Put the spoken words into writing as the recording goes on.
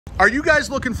Are you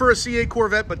guys looking for a C8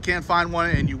 Corvette but can't find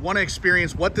one, and you want to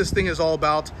experience what this thing is all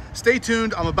about? Stay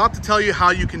tuned. I'm about to tell you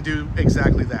how you can do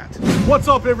exactly that. What's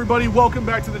up, everybody? Welcome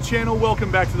back to the channel.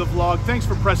 Welcome back to the vlog. Thanks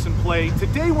for pressing play.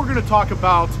 Today we're going to talk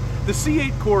about the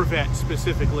C8 Corvette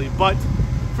specifically, but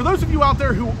for those of you out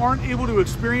there who aren't able to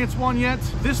experience one yet,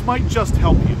 this might just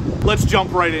help you. Let's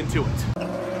jump right into it.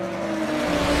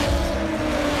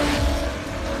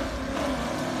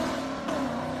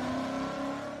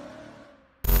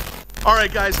 All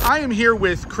right, guys, I am here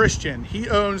with Christian. He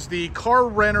owns the Car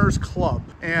Renters Club,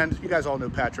 and you guys all know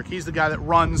Patrick. He's the guy that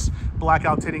runs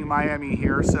Blackout Tinting Miami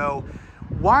here. So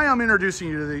why I'm introducing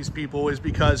you to these people is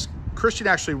because Christian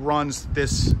actually runs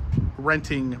this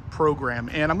renting program,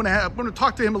 and I'm gonna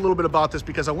talk to him a little bit about this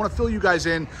because I want to fill you guys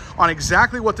in on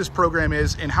exactly what this program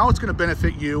is and how it's going to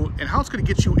benefit you and how it's going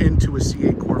to get you into a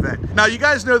C8 Corvette. Now, you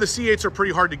guys know the C8s are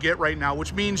pretty hard to get right now,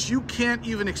 which means you can't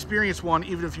even experience one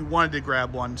even if you wanted to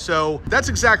grab one. So that's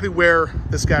exactly where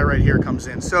this guy right here comes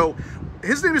in. So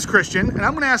his name is Christian, and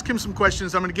I'm going to ask him some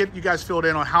questions. I'm going to get you guys filled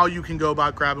in on how you can go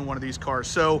about grabbing one of these cars.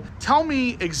 So tell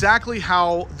me exactly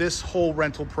how this whole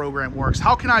rental program works.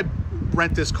 How can I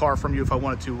rent this car from you if I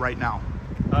wanted to right now?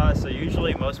 So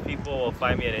usually most people will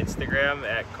find me at Instagram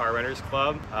at Car Renters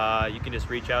Club. You can just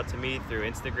reach out to me through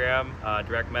Instagram,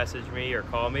 direct message me or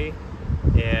call me,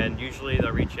 and usually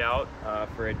they'll reach out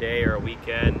for a day or a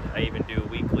weekend. I even do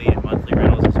weekly and monthly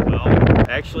rentals as well.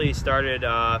 I actually started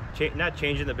not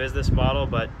changing the business model,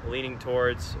 but leaning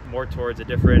more towards a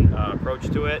different approach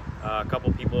to it. A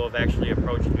couple people have actually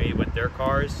approached me with their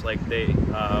cars. Like we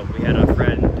had a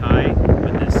friend, Ty,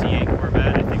 with the C8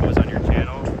 Corvette, I think it was on your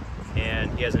channel,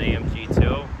 and he has an AMG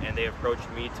too, and they approached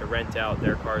me to rent out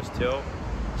their cars too.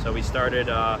 So we started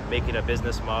making a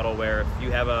business model where if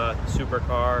you have a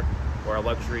supercar or a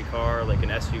luxury car like an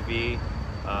SUV,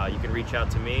 you can reach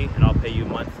out to me and I'll pay you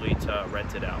monthly to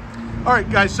rent it out. All right,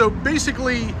 guys, so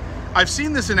basically I've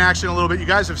seen this in action a little bit. You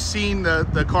guys have seen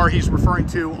the car he's referring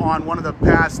to on one of the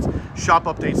past Shop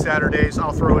Update Saturdays.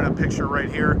 I'll throw in a picture right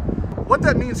here. What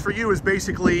that means for you is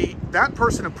basically that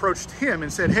person approached him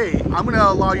and said, hey, I'm going to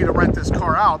allow you to rent this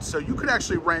car out. So you could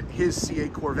actually rent his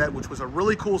C8 Corvette, which was a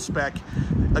really cool spec.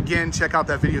 Again, check out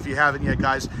that video if you haven't yet,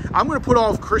 guys. I'm going to put all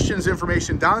of Christian's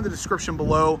information down in the description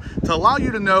below to allow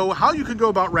you to know how you can go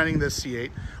about renting this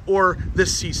C8 or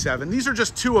this C7. These are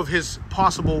just two of his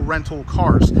possible rental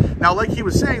cars. Now, like he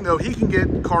was saying, though, he can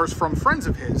get cars from friends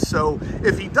of his. So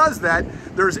if he does that,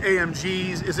 there's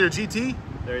AMGs. Is it a GT?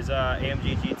 There's a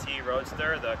AMG GT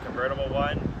Roadster, the convertible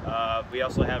one. We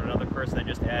also have another person that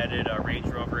just added a Range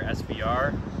Rover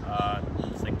SVR.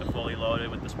 It's like the fully loaded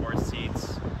with the sports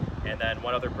seats. And then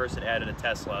one other person added a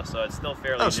Tesla, so it's still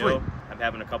fairly new. I'm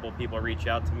having a couple of people reach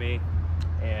out to me,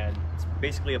 and it's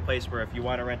basically a place where if you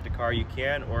want to rent a car, you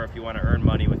can, or if you want to earn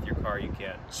money with your car, you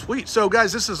can. Sweet. So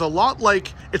guys, this is a lot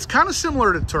like, it's kind of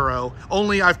similar to Turo,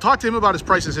 only I've talked to him about his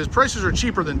prices. His prices are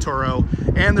cheaper than Turo,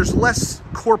 and there's less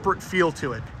corporate feel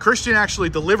to it. Christian actually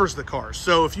delivers the cars.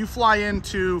 So if you fly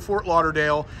into Fort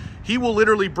Lauderdale, he will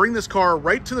literally bring this car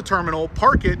right to the terminal,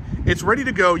 park it, it's ready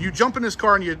to go. You jump in this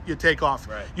car and you take off.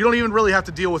 Right. You don't even really have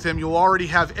to deal with him. You'll already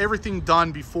have everything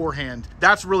done beforehand.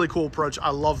 That's a really cool approach. I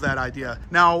love that idea.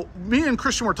 Now, me and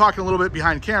Christian were talking a little bit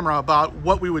behind camera about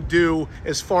what we would do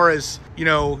as far as, you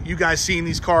know, you guys seeing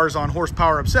these cars on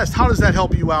Horsepower Obsessed. How does that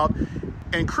help you out?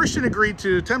 And Christian agreed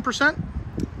to 10%?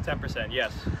 10%,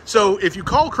 yes. So if you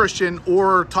call Christian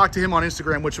or talk to him on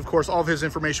Instagram, which of course all of his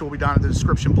information will be down in the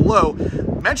description below,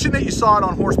 mention that you saw it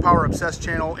on Horsepower Obsessed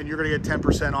channel and you're going to get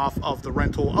 10% off of the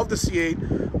rental of the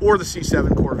C8 or the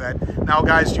C7 Corvette. Now,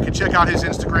 guys, you can check out his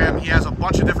Instagram. He has a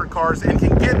bunch of different cars and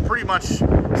can get pretty much,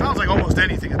 sounds like almost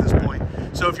anything at this point.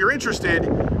 So if you're interested,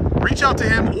 reach out to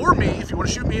him or me if you want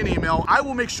to shoot me an email. I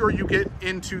will make sure you get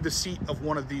into the seat of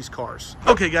one of these cars.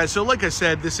 Okay, guys, so like I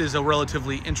said, this is a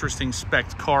relatively interesting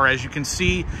spec car. As you can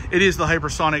see, it is the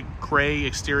hypersonic gray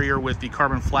exterior with the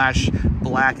carbon flash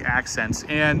black accents,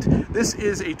 and this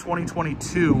is a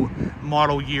 2022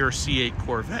 model year C8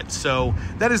 Corvette. So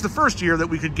that is the first year that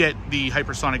we could get the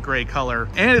hypersonic gray color,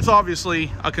 and it's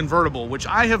obviously a convertible, which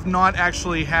I have not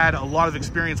actually had a lot of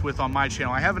experience with on my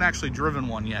channel. I haven't actually driven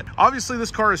one yet. Obviously,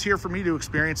 this car is here for me to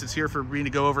experience. It's here for me to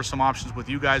go over some options with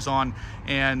you guys on,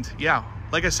 and yeah,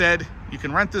 like I said, you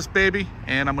can rent this baby,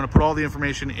 and I'm going to put all the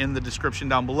information in the description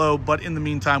down below. But in the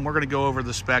meantime, we're going to go over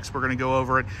the specs. We're going to go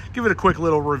over it, give it a quick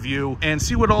little review, and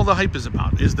see what all the hype is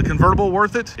about. Is the convertible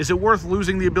worth it? Is it worth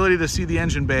losing the ability to see the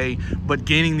engine bay, but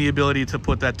gaining the ability to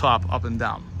put that top up and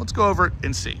down? Let's go over it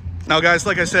and see. Now guys,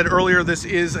 like I said earlier, this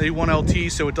is a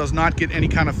 1LT, so it does not get any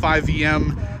kind of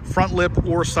 5VM front lip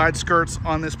or side skirts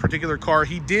on this particular car.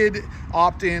 He did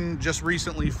opt in just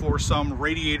recently for some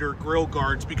radiator grill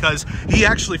guards because he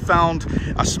actually found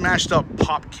a smashed up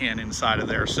pop can inside of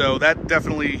there. So that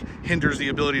definitely hinders the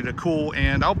ability to cool,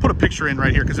 and I'll put a picture in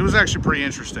right here because it was actually pretty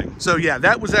interesting. So yeah,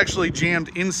 that was actually jammed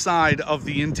inside of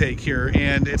the intake here,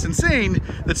 and it's insane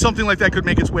that something like that could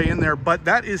make its way in there, but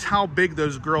that is how big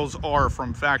those grills are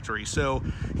from factory. So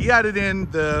he added in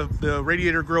the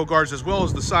radiator grill guards as well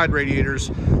as the side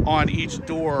radiators on each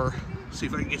door. See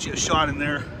if I can get you a shot in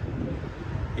there.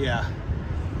 Yeah,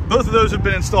 both of those have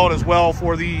been installed as well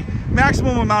for the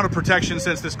maximum amount of protection.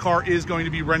 Since this car is going to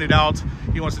be rented out,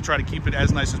 he wants to try to keep it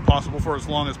as nice as possible for as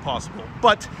long as possible.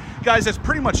 But guys, that's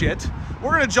pretty much it.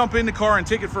 We're gonna jump in the car and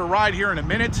take it for a ride here in a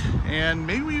minute, and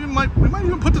maybe we might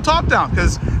even put the top down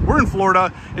because we're in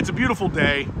Florida. It's a beautiful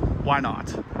day. Why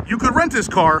not? You could rent this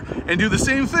car and do the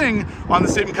same thing on the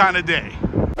same kind of day.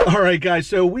 All right, guys,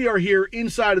 so we are here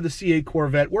inside of the C8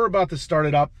 Corvette. We're about to start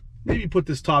it up, maybe put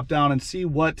this top down and see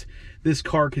what this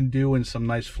car can do in some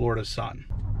nice Florida sun.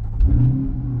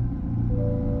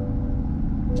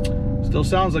 Still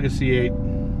sounds like a C8.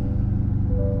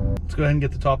 Let's go ahead and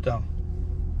get the top down.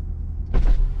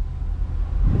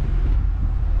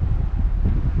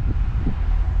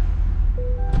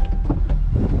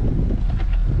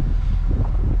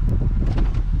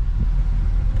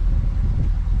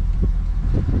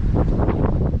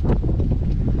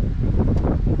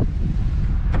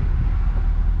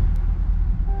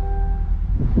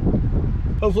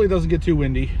 Hopefully it doesn't get too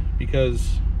windy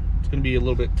because it's going to be a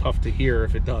little bit tough to hear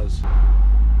if it does.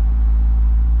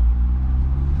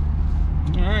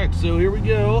 All right, so here we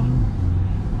go.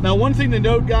 Now, one thing to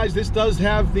note, guys, this does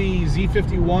have the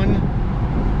Z51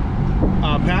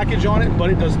 package on it, but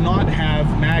it does not have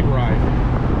mag ride.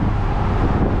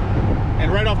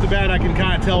 And right off the bat, I can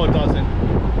kind of tell it doesn't.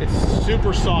 It's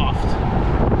super soft.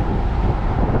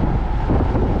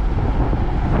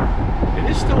 It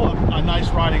is still a nice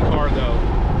riding car, though.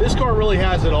 This car really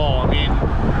has it all. I mean,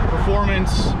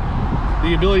 performance,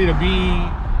 the ability to be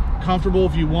comfortable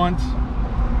if you want.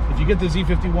 If you get the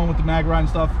Z51 with the mag ride and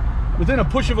stuff, within a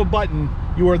push of a button,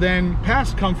 you are then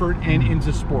past comfort and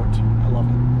into sport. I love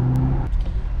it.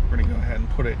 We're gonna go ahead and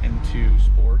put it into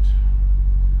sport.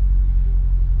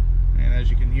 And as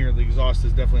you can hear, the exhaust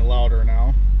is definitely louder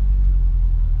now.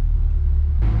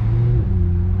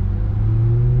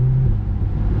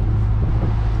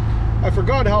 I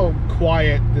forgot how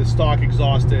quiet the stock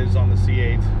exhaust is on the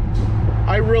C8.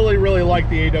 I really like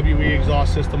the AWE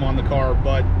exhaust system on the car,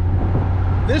 but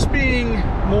this being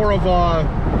more of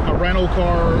a rental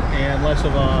car and less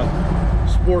of a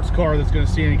sports car that's going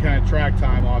to see any kind of track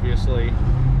time, obviously,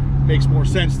 makes more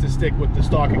sense to stick with the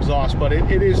stock exhaust, but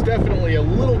it is definitely a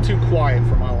little too quiet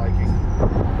for my liking.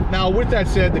 Now, with that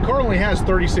said, the car only has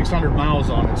 3,600 miles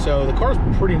on it, so the car's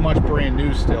pretty much brand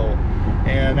new still.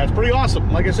 And that's pretty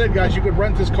awesome. Like I said, guys, you could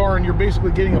rent this car and you're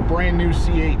basically getting a brand new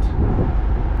C8.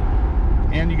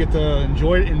 And you get to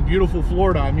enjoy it in beautiful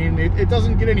Florida. I mean, it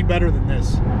doesn't get any better than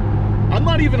this. I'm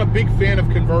not even a big fan of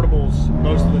convertibles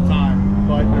most of the time,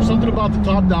 but there's something about the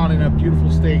top down in a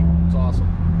beautiful state. It's awesome.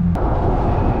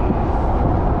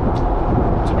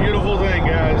 It's a beautiful thing,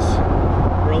 guys.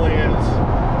 It really is.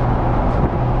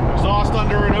 Exhaust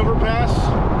under an overpass?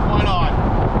 Why not?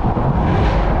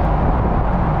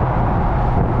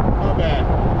 Not bad.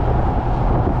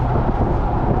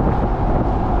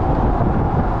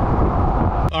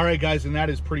 All right, guys, and that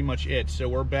is pretty much it. So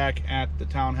we're back at the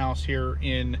townhouse here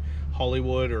in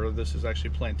Hollywood, or this is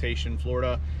actually Plantation,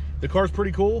 Florida. The car's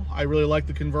pretty cool. I really like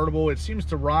the convertible. It seems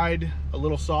to ride a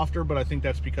little softer, but I think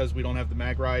that's because we don't have the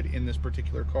mag ride in this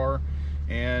particular car.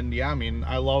 And yeah, I mean,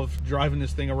 I love driving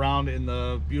this thing around in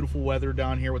the beautiful weather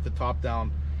down here with the top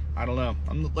down. I don't know.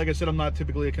 Like I said, I'm not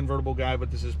typically a convertible guy,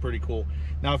 but this is pretty cool.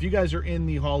 Now, if you guys are in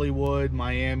the Hollywood,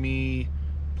 Miami,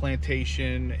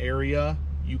 Plantation area,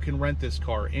 you can rent this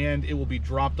car and it will be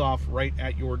dropped off right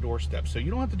at your doorstep. So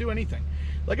you don't have to do anything.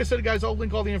 Like I said, guys, I'll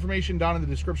link all the information down in the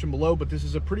description below, but this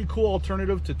is a pretty cool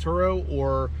alternative to Turo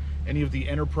or any of the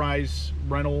enterprise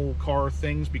rental car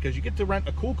things, because you get to rent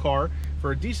a cool car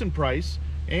for a decent price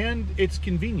and it's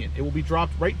convenient. It will be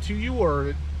dropped right to you,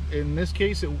 or in this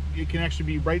case, it can actually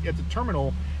be right at the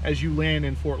terminal as you land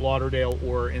in Fort Lauderdale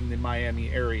or in the Miami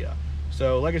area.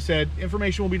 So like I said,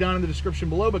 information will be down in the description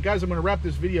below. But guys, I'm going to wrap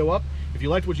this video up. If you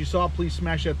liked what you saw, please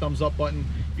smash that thumbs up button.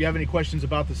 If you have any questions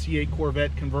about the C8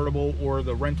 Corvette convertible or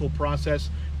the rental process,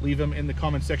 leave them in the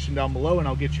comment section down below and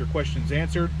I'll get your questions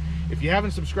answered. If you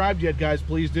haven't subscribed yet, guys,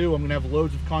 please do. I'm going to have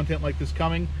loads of content like this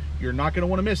coming. You're not going to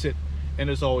want to miss it. And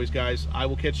as always, guys, I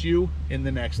will catch you in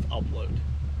the next upload.